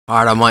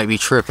Alright, I might be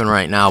tripping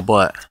right now,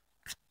 but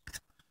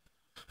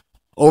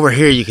over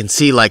here you can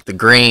see like the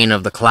grain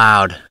of the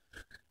cloud.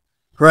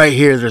 Right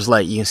here there's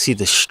like, you can see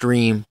the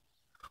stream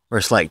where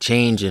it's like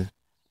changing.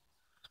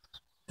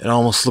 It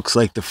almost looks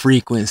like the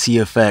frequency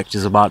effect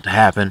is about to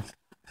happen.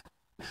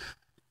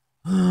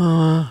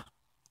 I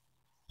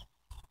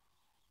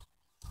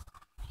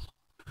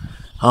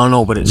don't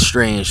know, but it's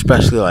strange,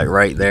 especially like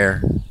right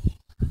there.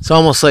 It's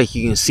almost like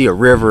you can see a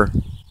river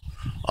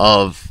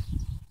of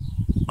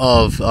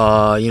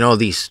you know,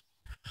 these,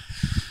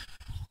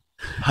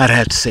 I'd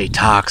have to say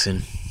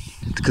toxin,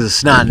 because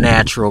it's not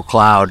natural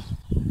cloud.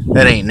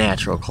 That ain't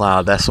natural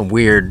cloud. That's some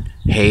weird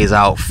haze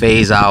out,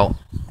 phase out,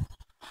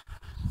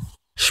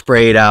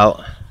 sprayed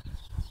out,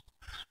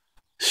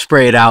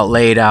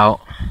 laid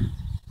out.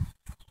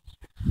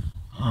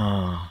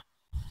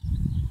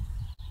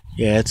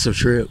 Yeah, it's a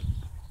trip.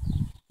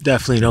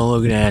 Definitely don't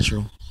look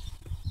natural.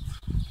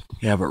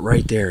 Yeah, but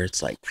right there,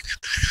 it's like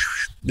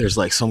there's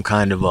like some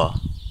kind of a.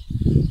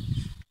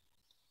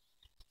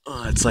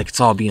 It's like it's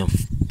all being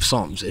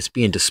something. It's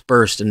being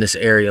dispersed in this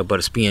area, but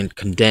it's being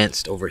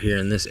condensed over here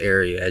in this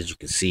area, as you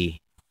can see.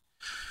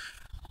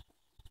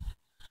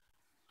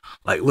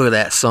 Like, look at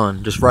that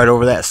sun. Just right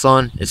over that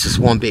sun, it's just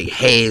one big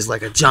haze,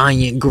 like a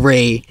giant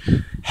gray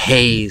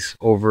haze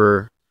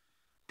over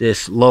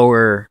this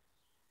lower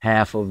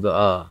half of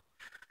the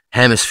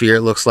hemisphere.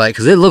 It looks like,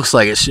 because it looks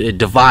like it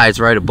divides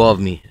right above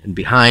me, and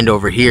behind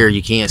over here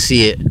you can't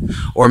see it.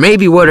 Or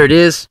maybe what it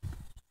is,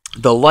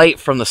 the light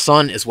from the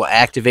sun is what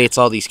activates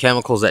all these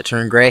chemicals that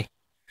turn gray.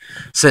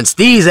 Since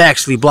these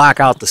actually block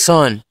out the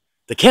sun,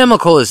 the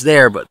chemical is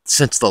there, but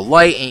since the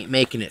light ain't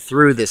making it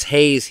through this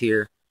haze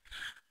here,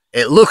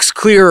 it looks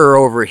clearer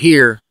over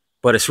here,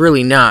 but it's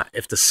really not.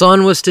 If the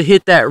sun was to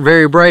hit that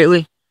very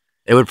brightly,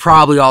 it would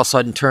probably all of a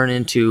sudden turn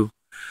into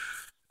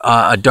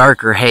a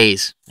darker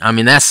haze. I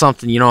mean, that's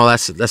something, you know,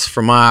 that's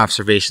from my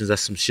observations.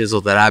 That's some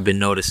shizzle that I've been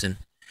noticing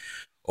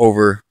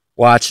over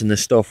watching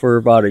this stuff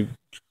for probably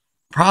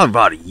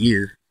about a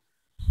year.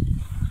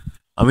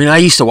 I mean, I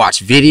used to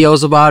watch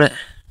videos about it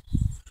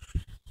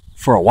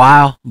for a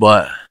while,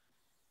 but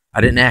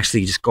I didn't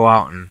actually just go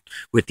out and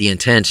with the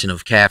intention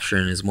of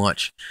capturing as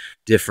much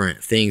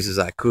different things as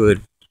I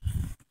could.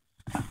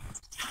 Like,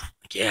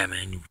 yeah,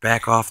 man, you're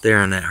back off there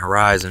on that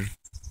horizon.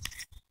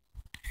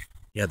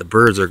 Yeah, the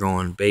birds are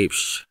going babe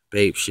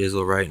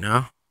shizzle right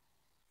now.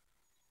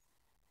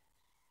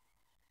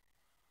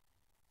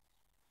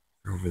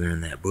 Over there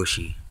in that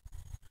bushy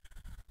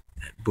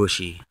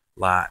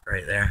lot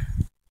right there.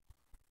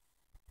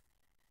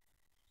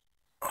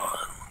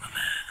 Oh, look at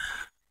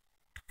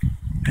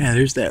that. Man,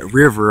 there's that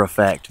river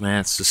effect, man.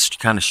 It's just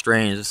kind of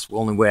strange. That's the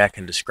only way I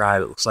can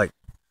describe it. It looks like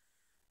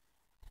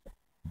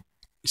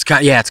it's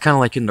kind of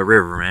like in the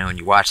river, man. When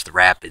you watch the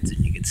rapids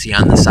and you can see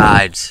on the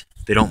sides,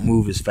 they don't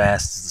move as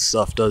fast as the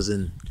stuff does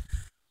in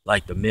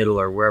like the middle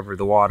or wherever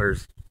the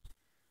water's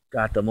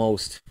got the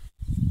most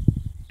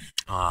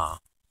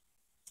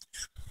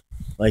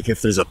like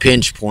if there's a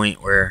pinch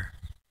point where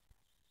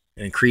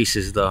it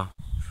increases the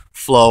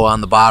flow on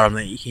the bottom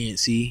that you can't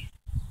see.